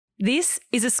This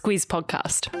is a Squiz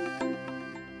podcast.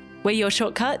 We're your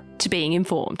shortcut to being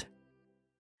informed.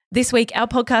 This week, our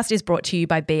podcast is brought to you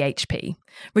by BHP.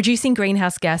 Reducing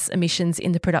greenhouse gas emissions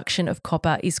in the production of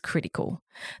copper is critical.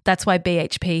 That's why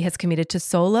BHP has committed to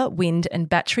solar, wind and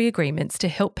battery agreements to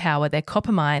help power their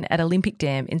copper mine at Olympic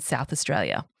Dam in South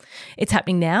Australia. It's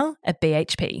happening now at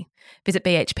BHP. Visit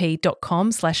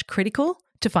bhp.com/critical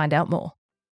to find out more.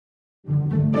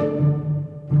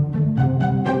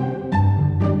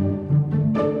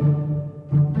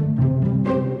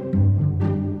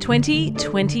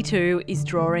 2022 is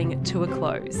drawing to a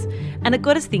close, and it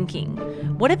got us thinking,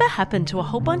 whatever happened to a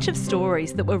whole bunch of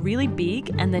stories that were really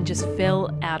big and then just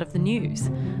fell out of the news,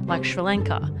 like Sri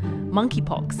Lanka,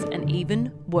 monkeypox and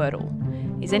even Wordle?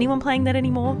 Is anyone playing that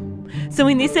anymore? So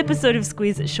in this episode of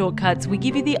Squiz Shortcuts, we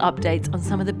give you the updates on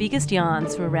some of the biggest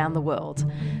yarns from around the world,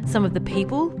 some of the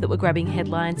people that were grabbing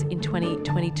headlines in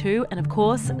 2022, and of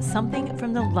course, something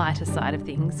from the lighter side of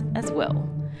things as well.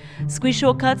 Squiz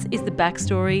Shortcuts is the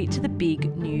backstory to the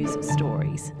big news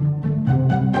stories.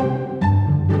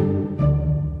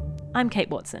 I'm Kate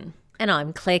Watson. And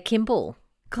I'm Claire Kimball.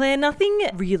 Claire, nothing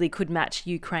really could match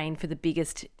Ukraine for the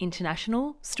biggest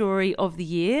international story of the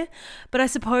year, but I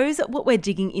suppose what we're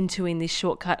digging into in this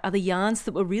shortcut are the yarns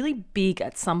that were really big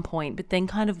at some point but then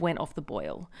kind of went off the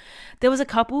boil. There was a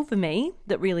couple for me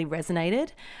that really resonated.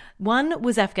 One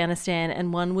was Afghanistan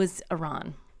and one was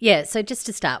Iran. Yeah, so just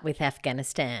to start with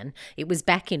Afghanistan, it was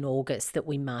back in August that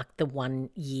we marked the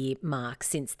 1 year mark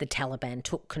since the Taliban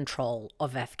took control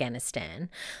of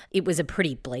Afghanistan. It was a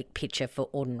pretty bleak picture for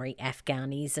ordinary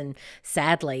Afghanis, and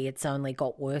sadly it's only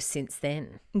got worse since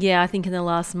then. Yeah, I think in the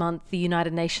last month the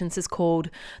United Nations has called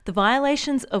the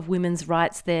violations of women's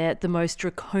rights there the most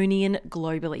draconian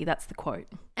globally. That's the quote.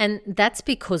 And that's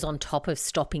because on top of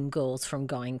stopping girls from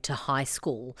going to high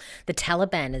school, the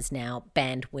Taliban has now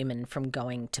banned women from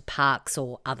going to parks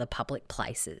or other public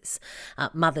places.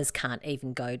 Mothers can't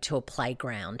even go to a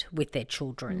playground with their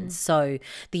children. So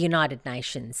the United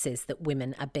Nations says that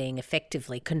women are being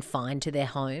effectively confined to their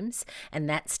homes, and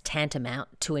that's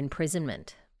tantamount to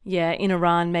imprisonment. Yeah, in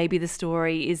Iran, maybe the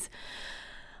story is,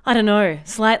 I don't know,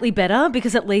 slightly better,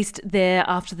 because at least there,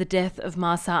 after the death of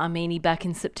Mahsa Amini back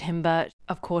in September,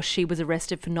 of course, she was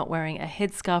arrested for not wearing a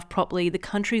headscarf properly. The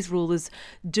country's rulers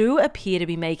do appear to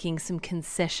be making some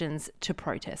concessions to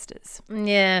protesters.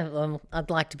 Yeah, well, I'd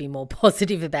like to be more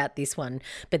positive about this one,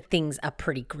 but things are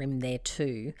pretty grim there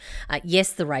too.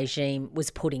 Yes, the regime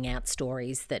was putting out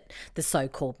stories that the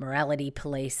so-called morality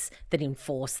police that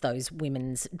enforce those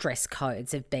women's dress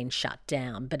codes have been shut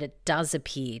down, but it does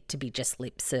appear to be just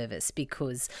lip service,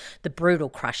 because the brutal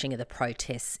crushing of the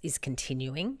protests is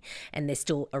continuing and they're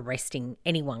still arresting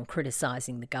anyone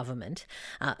criticising the government,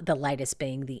 the latest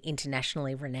being the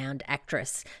internationally renowned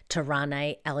actress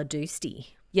Taraneh Aladousti.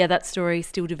 Yeah, that story is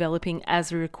still developing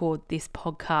as we record this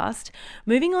podcast.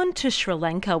 Moving on to Sri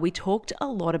Lanka, we talked a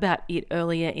lot about it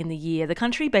earlier in the year. The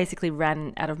country basically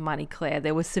ran out of money, Claire.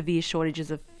 There were severe shortages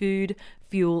of food,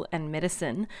 fuel and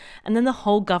medicine, and then the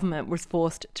whole government was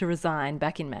forced to resign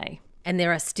back in May. And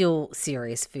there are still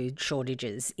serious food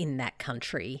shortages in that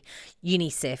country.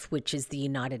 UNICEF, which is the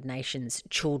United Nations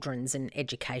Children's and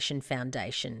Education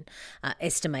Foundation,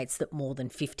 estimates that more than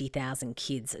 50,000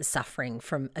 kids are suffering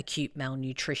from acute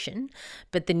malnutrition.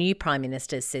 But the new Prime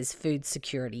Minister says food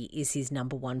security is his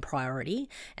number one priority,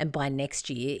 and by next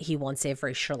year he wants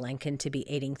every Sri Lankan to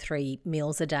be eating 3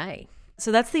 meals a day.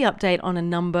 So that's the update on a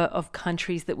number of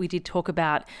countries that we did talk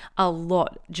about a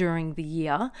lot during the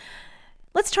year.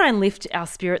 Let's try and lift our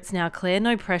spirits now, Claire.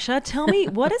 No pressure. Tell me,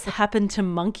 what has happened to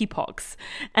monkeypox?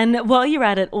 And while you're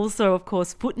at it, also, of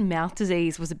course, foot and mouth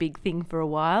disease was a big thing for a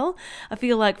while. I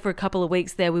feel like for a couple of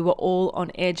weeks there, we were all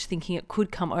on edge thinking it could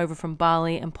come over from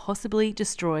Bali and possibly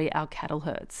destroy our cattle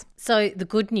herds. So the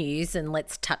good news, and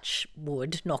let's touch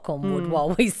wood, knock on wood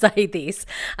while we say this,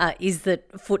 is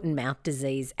that foot and mouth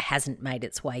disease hasn't made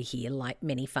its way here like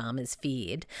many farmers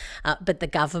feared. But the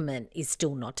government is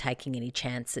still not taking any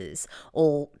chances.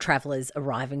 All travellers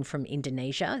arriving from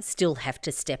Indonesia still have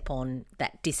to step on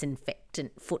that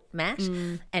disinfectant foot mat,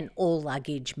 and all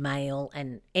luggage, mail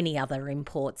and any other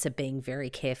imports are being very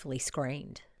carefully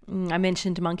screened. I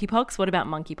mentioned monkeypox. What about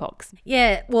monkeypox?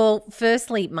 Yeah, well,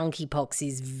 firstly, monkeypox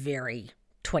is very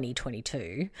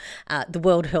 2022. The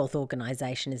World Health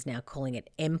Organization is now calling it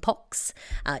Mpox,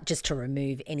 just to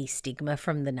remove any stigma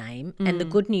from the name. And the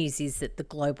good news is that the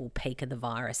global peak of the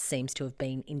virus seems to have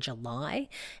been in July,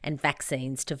 and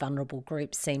vaccines to vulnerable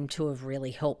groups seem to have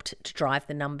really helped to drive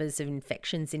the numbers of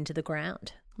infections into the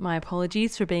ground. My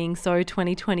apologies for being so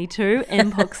 2022.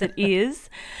 MPOX it is.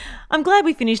 I'm glad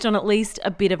we finished on at least a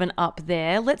bit of an up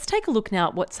there. Let's take a look now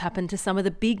at what's happened to some of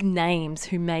the big names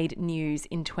who made news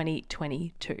in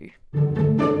 2022.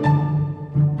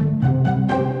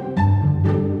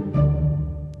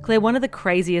 Claire, one of the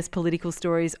craziest political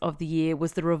stories of the year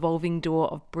was the revolving door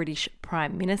of British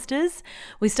Prime Ministers.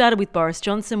 We started with Boris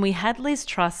Johnson, we had Liz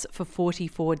Truss for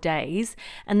 44 days,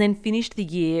 and then finished the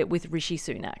year with Rishi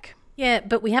Sunak. Yeah,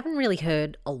 but we haven't really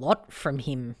heard a lot from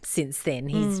him since then.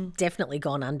 He's definitely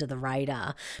gone under the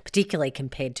radar, particularly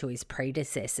compared to his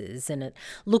predecessors, and it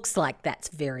looks like that's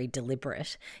very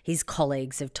deliberate. His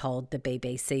colleagues have told the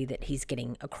BBC that he's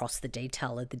getting across the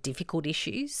detail of the difficult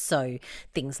issues, so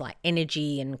things like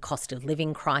energy and cost of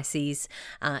living crises,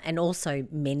 and also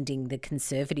mending the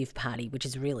Conservative Party, which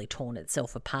has really torn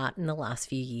itself apart in the last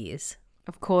few years.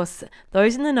 Of course,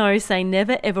 those in the know say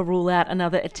never ever rule out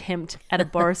another attempt at a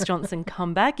Boris Johnson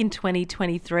comeback in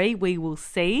 2023. We will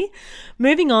see.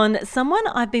 Moving on, someone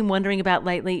I've been wondering about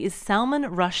lately is Salman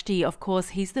Rushdie. Of course,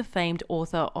 he's the famed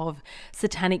author of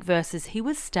Satanic Verses. He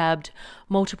was stabbed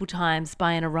multiple times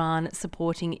by an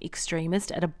Iran-supporting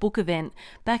extremist at a book event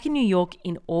back in New York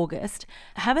in August.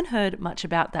 I haven't heard much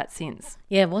about that since.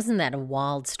 Yeah, wasn't that a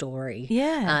wild story?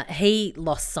 Yeah. He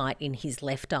lost sight in his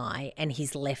left eye, and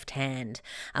his left hand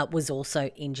was also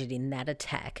injured in that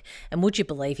attack. And would you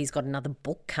believe he's got another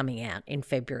book coming out in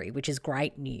February, which is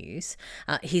great news.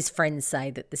 His friends say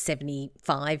that the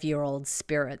 75-year-old's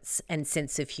spirits and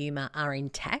sense of humour are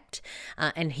intact,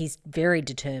 and he's very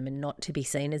determined not to be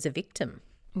seen as a victim.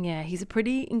 Yeah, he's a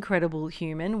pretty incredible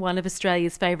human, one of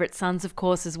Australia's favourite sons, of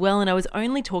course, as well. And I was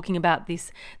only talking about this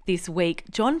week.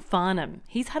 John Farnham,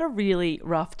 he's had a really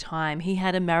rough time. He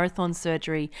had a marathon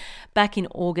surgery back in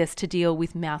August to deal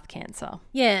with mouth cancer.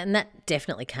 Yeah, and that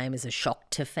definitely came as a shock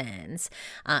to fans.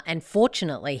 And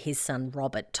fortunately, his son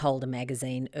Robert told a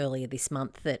magazine earlier this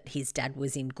month that his dad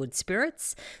was in good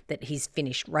spirits, that he's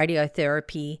finished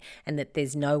radiotherapy, and that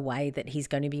there's no way that he's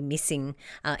going to be missing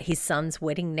his son's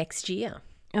wedding next year.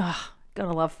 Oh,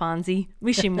 gotta love Farnsy.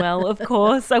 Wish him well, of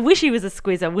course. I wish he was a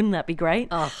squizzer. Wouldn't that be great?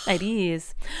 Oh. Maybe he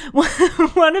is.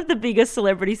 One of the biggest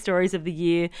celebrity stories of the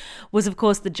year was, of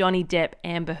course, the Johnny Depp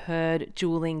Amber Heard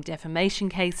dueling defamation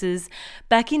cases.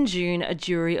 Back in June, a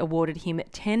jury awarded him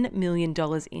 $10 million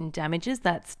in damages.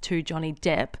 That's to Johnny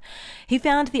Depp. He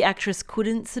found the actress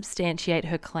couldn't substantiate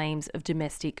her claims of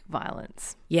domestic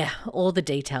violence. Yeah, all the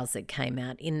details that came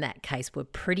out in that case were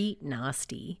pretty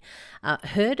nasty.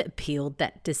 Heard appealed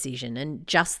that decision, and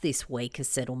just this week a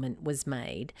settlement was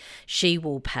made. She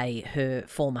will pay her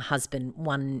former husband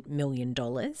 $1 million,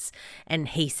 and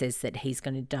he says that he's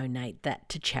going to donate that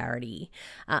to charity.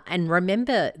 And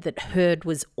remember that Heard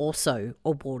was also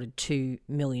awarded $2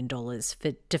 million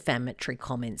for defamatory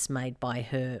comments made by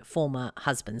her former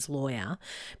husband's lawyer,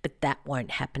 but that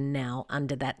won't happen now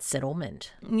under that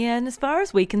settlement. Yeah, and as far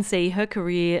as we can see, her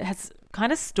career has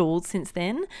kind of stalled since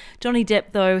then. Johnny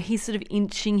Depp, though, he's sort of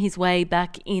inching his way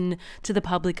back into the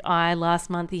public eye. Last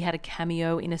month, he had a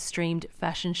cameo in a streamed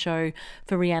fashion show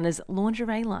for Rihanna's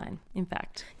lingerie line, in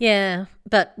fact. Yeah,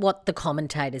 but what the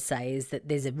commentators say is that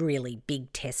there's a really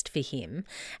big test for him,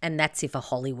 and that's if a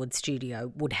Hollywood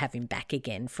studio would have him back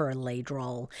again for a lead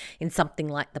role in something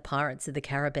like the Pirates of the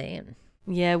Caribbean.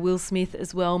 Yeah, Will Smith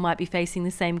as well might be facing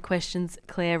the same questions,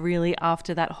 Claire, really,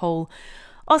 after that whole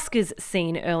Oscars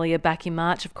scene earlier back in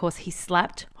March. Of course, he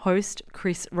slapped host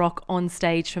Chris Rock on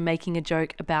stage for making a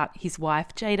joke about his wife,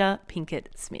 Jada Pinkett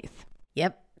Smith.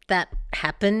 Yep. That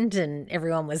happened and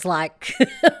everyone was like,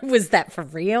 was that for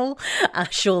real?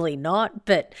 Surely not,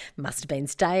 but must have been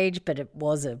staged, but it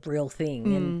was a real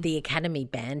thing. And the Academy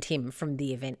banned him from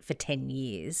the event for 10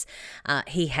 years.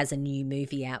 He has a new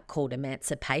movie out called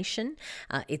Emancipation.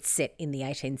 It's set in the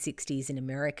 1860s in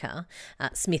America.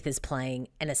 Smith is playing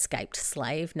an escaped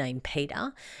slave named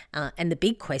Peter. And the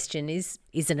big question is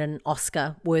it an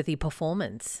Oscar-worthy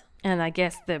performance? And I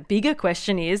guess the bigger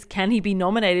question is, can he be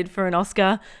nominated for an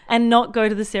Oscar and not go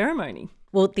to the ceremony?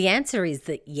 Well, the answer is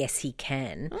that yes, he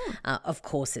can. Of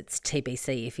course, it's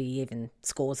TBC if he even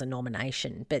scores a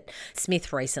nomination. But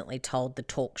Smith recently told the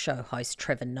talk show host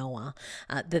Trevor Noah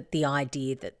that the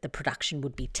idea that the production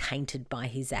would be tainted by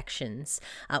his actions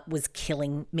was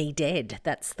killing me dead.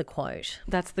 That's the quote.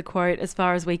 That's the quote. As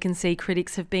far as we can see,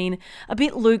 critics have been a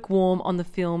bit lukewarm on the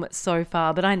film so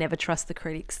far, but I never trust the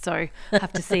critics, so I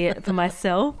have to see it for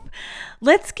myself.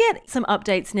 Let's get some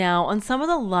updates now on some of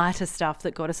the lighter stuff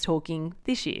that got us talking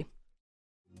this year.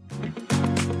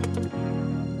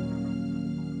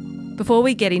 Before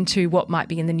we get into what might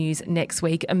be in the news next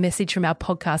week, a message from our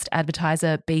podcast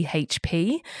advertiser,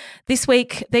 BHP. This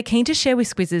week, they're keen to share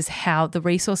with Squizzes how the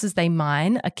resources they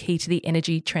mine are key to the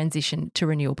energy transition to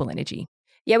renewable energy.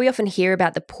 Yeah, we often hear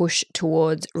about the push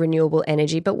towards renewable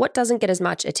energy, but what doesn't get as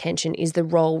much attention is the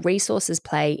role resources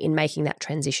play in making that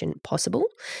transition possible.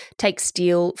 Take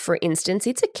steel, for instance.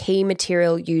 It's a key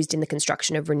material used in the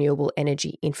construction of renewable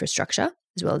energy infrastructure,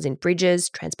 as well as in bridges,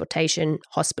 transportation,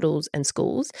 hospitals and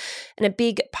schools. And a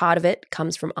big part of it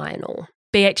comes from iron ore.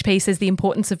 BHP says the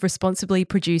importance of responsibly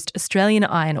produced Australian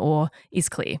iron ore is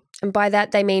clear. And by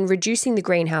that, they mean reducing the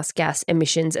greenhouse gas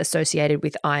emissions associated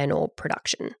with iron ore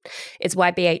production. It's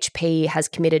why BHP has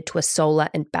committed to a solar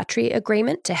and battery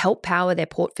agreement to help power their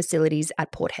port facilities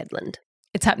at Port Hedland.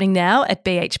 It's happening now at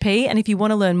BHP, and if you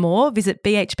want to learn more, visit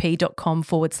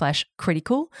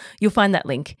bhp.com/critical. You'll find that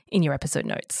link in your episode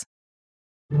notes.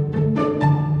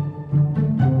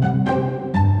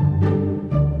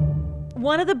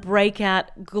 One of the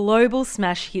breakout global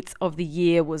smash hits of the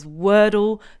year was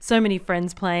Wordle. So many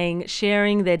friends playing,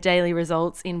 sharing their daily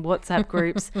results in WhatsApp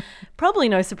groups. Probably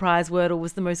no surprise, Wordle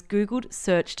was the most Googled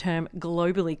search term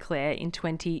globally, Claire, in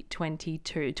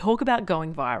 2022. Talk about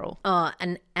going viral. Oh,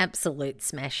 an absolute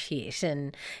smash hit.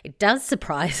 And it does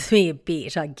surprise me a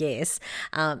bit, I guess,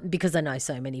 because I know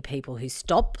so many people who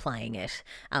stopped playing it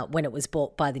when it was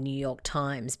bought by the New York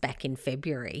Times back in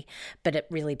February. But it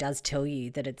really does tell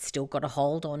you that it's still got a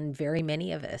hold on very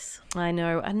many of us. I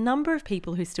know a number of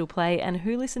people who still play and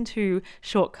who listen to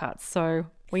Shortcuts, so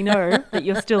we know that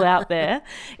you're still out there.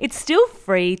 It's still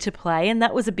free to play, and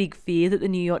that was a big fear that the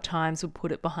New York Times would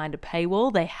put it behind a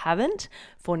paywall. They haven't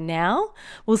for now.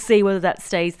 We'll see whether that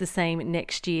stays the same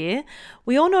next year.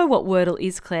 We all know what Wordle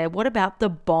is, Claire. What about the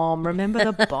bomb? Remember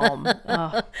the bomb?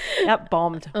 Oh, that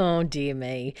bombed. Oh, dear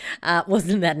me.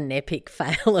 Wasn't that an epic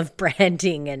fail of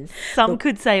branding? And some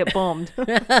could say it bombed.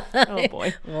 Oh,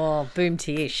 boy. Oh, boom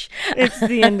tish. It's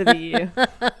the end of the year.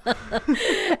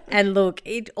 And look,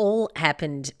 it all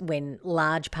happened when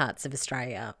large parts of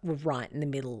Australia were right in the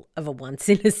middle of a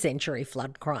once-in-a-century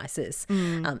flood crisis.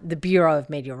 The Bureau of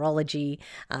Meteorology,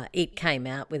 it came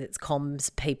out with its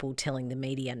comms people telling the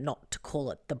media not to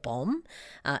call it the bomb,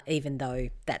 even though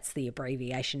that's the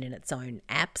abbreviation in its own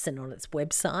apps and on its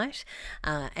website,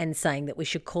 and saying that we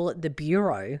should call it the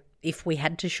Bureau if we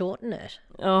had to shorten it.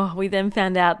 Oh, we then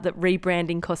found out that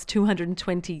rebranding cost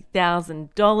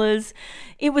 $220,000.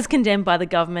 It was condemned by the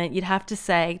government. You'd have to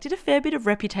say, did a fair bit of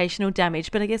reputational damage,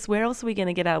 but I guess where else are we going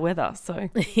to get our weather? So,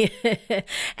 yeah.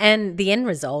 And the end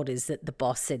result is that the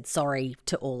boss said sorry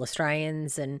to all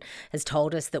Australians and has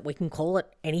told us that we can call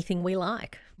it anything we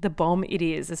like. The bomb it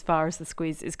is, as far as the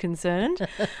Squiz is concerned.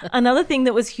 Another thing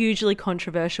that was hugely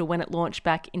controversial when it launched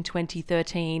back in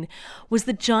 2013 was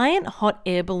the giant hot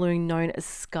air balloon known as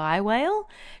Sky Whale.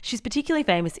 She's particularly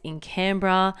famous in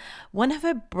Canberra. One of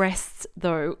her breasts,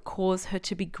 though, caused her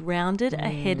to be grounded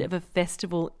ahead of a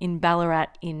festival in Ballarat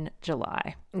in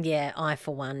July. Yeah, I,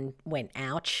 for one, went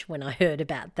ouch when I heard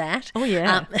about that. Oh,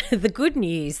 yeah. The good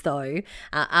news, though,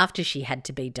 after she had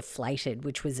to be deflated,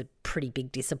 which was a pretty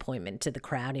big disappointment to the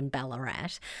crowd in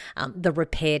Ballarat, the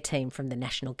repair team from the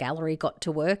National Gallery got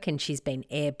to work and she's been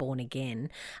airborne again.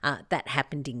 That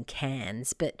happened in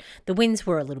Cairns, but the winds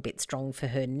were a little bit strong for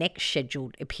her next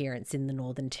scheduled appearance in the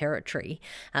Northern Territory,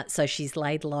 so she's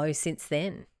laid low since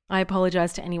then. I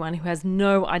apologise to anyone who has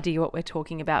no idea what we're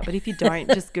talking about, but if you don't,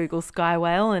 just Google Sky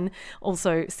Whale and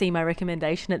also see my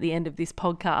recommendation at the end of this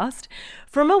podcast.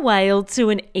 From a whale to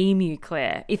an emu,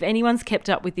 Claire. If anyone's kept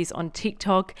up with this on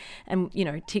TikTok, and, you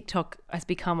know, TikTok has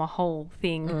become a whole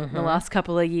thing in the last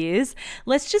couple of years,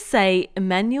 let's just say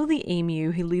Emmanuel the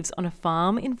emu, who lives on a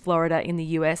farm in Florida in the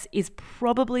US, is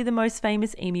probably the most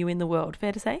famous emu in the world.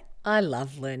 Fair to say? I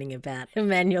love learning about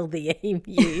Emmanuel the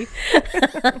emu.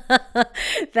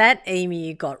 That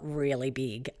emu got really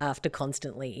big after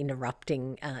constantly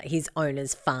interrupting his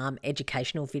owner's farm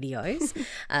educational videos.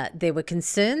 There were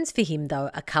concerns for him,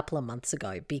 though, a couple of months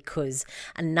ago because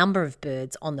a number of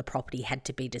birds on the property had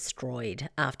to be destroyed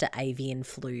after avian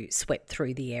flu swept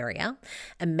through the area.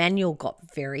 Emmanuel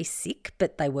got very sick,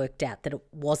 but they worked out that it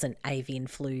wasn't avian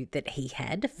flu that he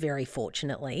had, very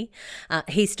fortunately.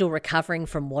 He's still recovering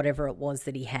from whatever it was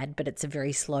that he had, but it's a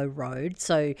very slow road.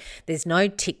 So there's no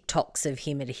TikToks of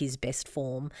him at his best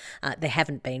form. There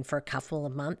haven't been for a couple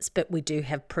of months, but we do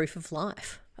have proof of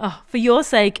life. Oh, for your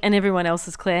sake and everyone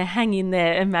else's, Claire, hang in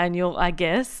there, Emmanuel, I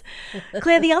guess.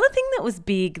 Claire, the other thing that was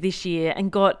big this year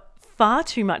and got far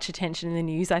too much attention in the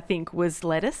news, I think, was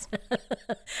lettuce.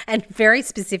 And very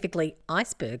specifically,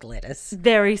 iceberg lettuce.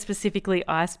 Very specifically,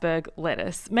 iceberg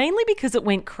lettuce, mainly because it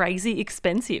went crazy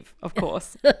expensive, of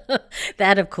course.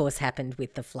 That, of course, happened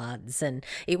with the floods. And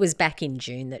it was back in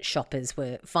June that shoppers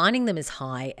were finding them as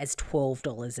high as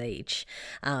 $12 each,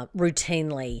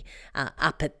 routinely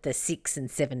up at the $6 and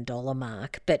 $7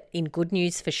 mark. But in good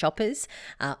news for shoppers,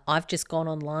 I've just gone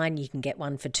online. You can get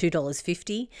one for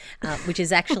 $2.50, which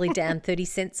is actually down 30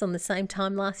 cents on the same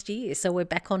time last year. So we're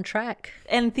back on track.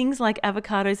 And things like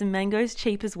avocados and mangoes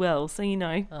cheap as well. So,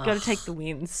 got to take the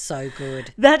wins. So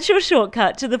good. That's your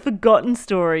shortcut to the forgotten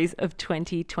stories of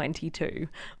 2022.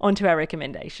 On to our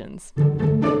recommendations.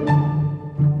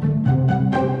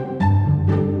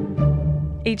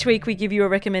 Each week we give you a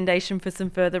recommendation for some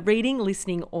further reading,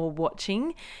 listening or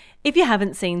watching. If you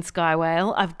haven't seen Sky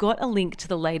Whale, I've got a link to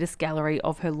the latest gallery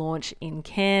of her launch in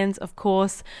Cairns, of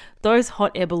course. Those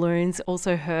hot air balloons,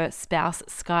 also her spouse,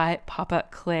 Sky Papa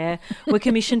Claire, were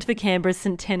commissioned for Canberra's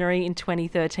centenary in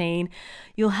 2013.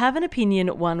 You'll have an opinion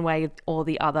one way or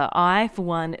the other. I, for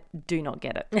one, do not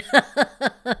get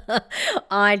it.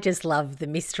 I just love the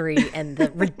mystery and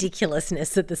the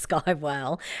ridiculousness of the Sky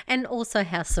Whale, and also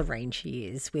how serene she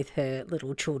is with her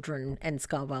little children and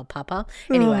Sky Whale Papa.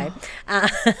 Anyway,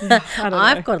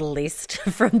 I've got a list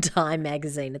from Time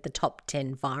magazine at the top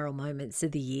 10 viral moments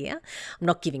of the year. I'm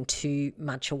not giving too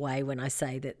much away when I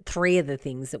say that 3 of the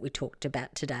things that we talked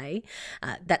about today,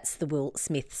 that's the Will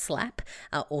Smith slap,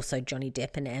 also Johnny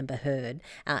Depp and Amber Heard,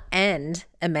 and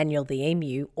Emmanuel the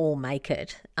Emu all make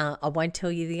it. I won't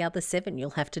tell you the other 7.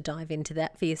 You'll have to dive into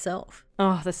that for yourself.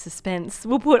 Oh, the suspense.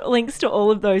 We'll put links to all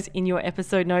of those in your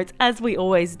episode notes, as we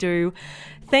always do.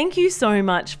 Thank you so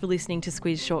much for listening to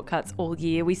Squiz Shortcuts all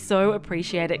year. We so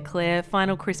appreciate it. Claire,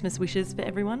 final Christmas wishes for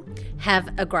everyone? Have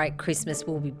a great Christmas.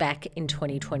 We'll be back in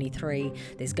 2023.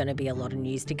 There's going to be a lot of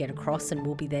news to get across, and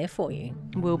we'll be there for you.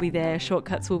 We'll be there.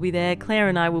 Shortcuts will be there. Claire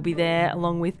and I will be there,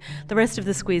 along with the rest of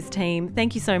the Squiz team.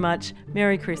 Thank you so much.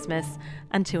 Merry Christmas.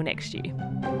 Until next year.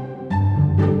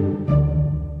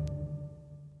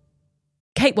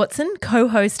 Kate Watson,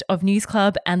 co-host of News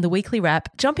Club and The Weekly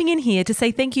Wrap, jumping in here to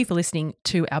say thank you for listening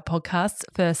to our podcasts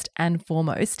first and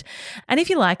foremost. And if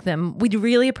you like them, we'd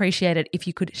really appreciate it if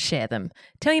you could share them.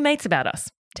 Tell your mates about us.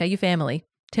 Tell your family.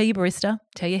 Tell your barista.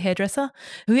 Tell your hairdresser.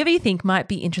 Whoever you think might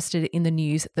be interested in the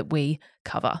news that we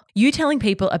cover. You telling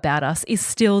people about us is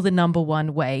still the number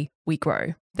one way we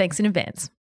grow. Thanks in advance.